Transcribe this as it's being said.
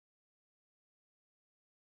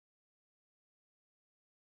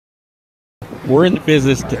We're in the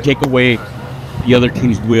business to take away the other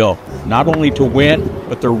team's will, not only to win,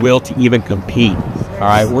 but their will to even compete. All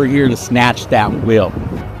right, we're here to snatch that will.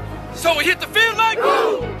 So we hit the field like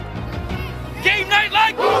woo, game night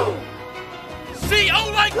like woo,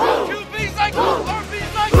 CO like woo, QB's like woo,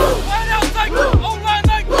 RB's like woo, wideouts like woo, O-line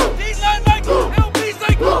like woo, D-line like woo, LB's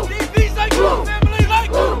like woo, DB's like woo, family like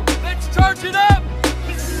woo. Let's charge it up.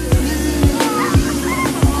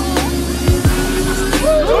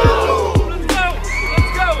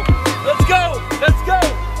 Let's go!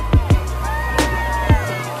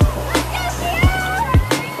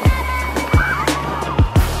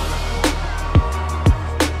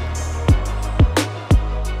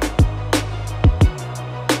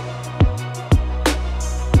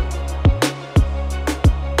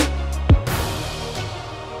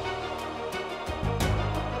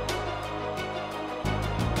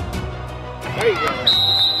 There you go.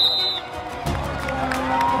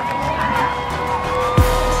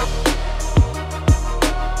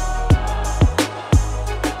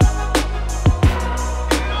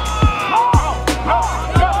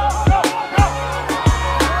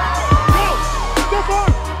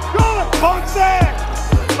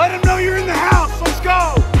 Let him know you're in the house. Let's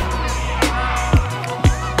go.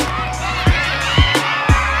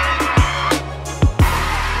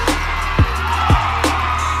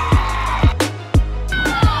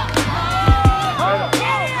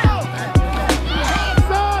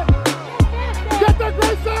 Get the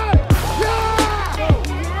great side.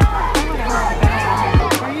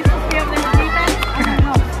 Are you supposed to be up there with defense? I don't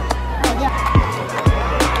know. Oh, yeah.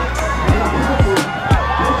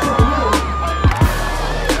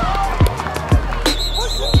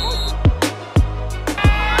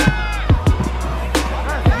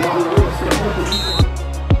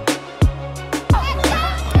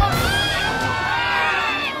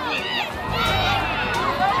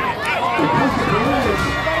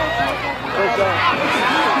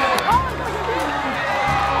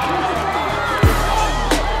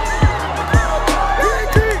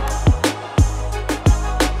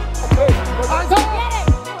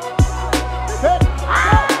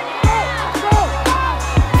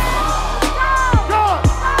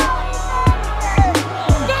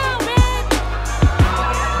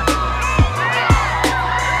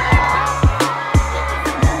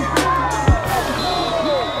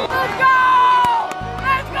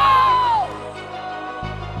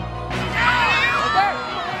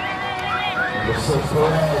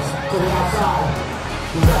 To the outside.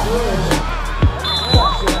 Congratulations.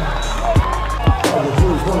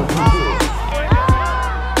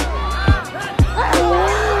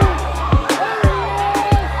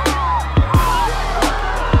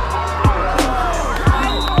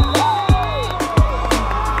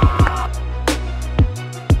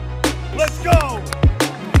 Let's go.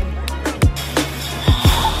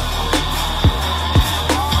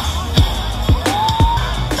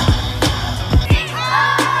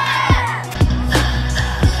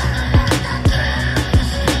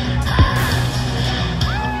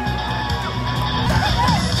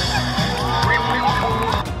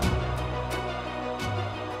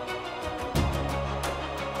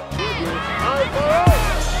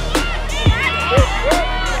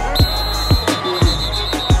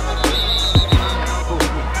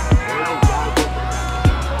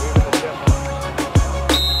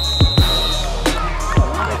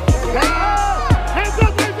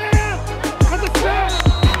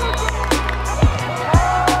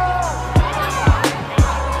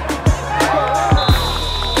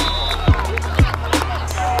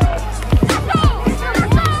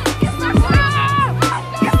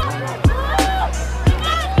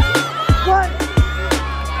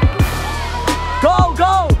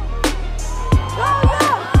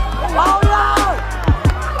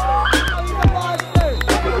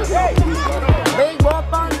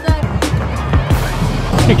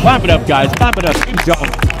 Hey, clap it up, guys. Clap it up. Good job.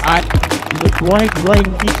 All right. Great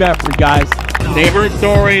keep effort, guys. Neighborhood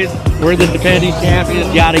stories. We're the defending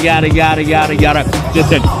champions. Yada, yada, yada, yada, yada.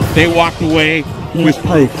 Listen, they walked away with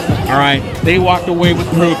proof. All right. They walked away with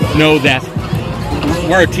proof. Know that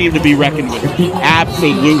we're a team to be reckoned with.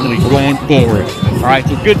 Absolutely going forward. All right.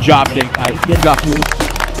 So good job today, guys. Good job.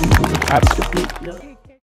 Absolutely.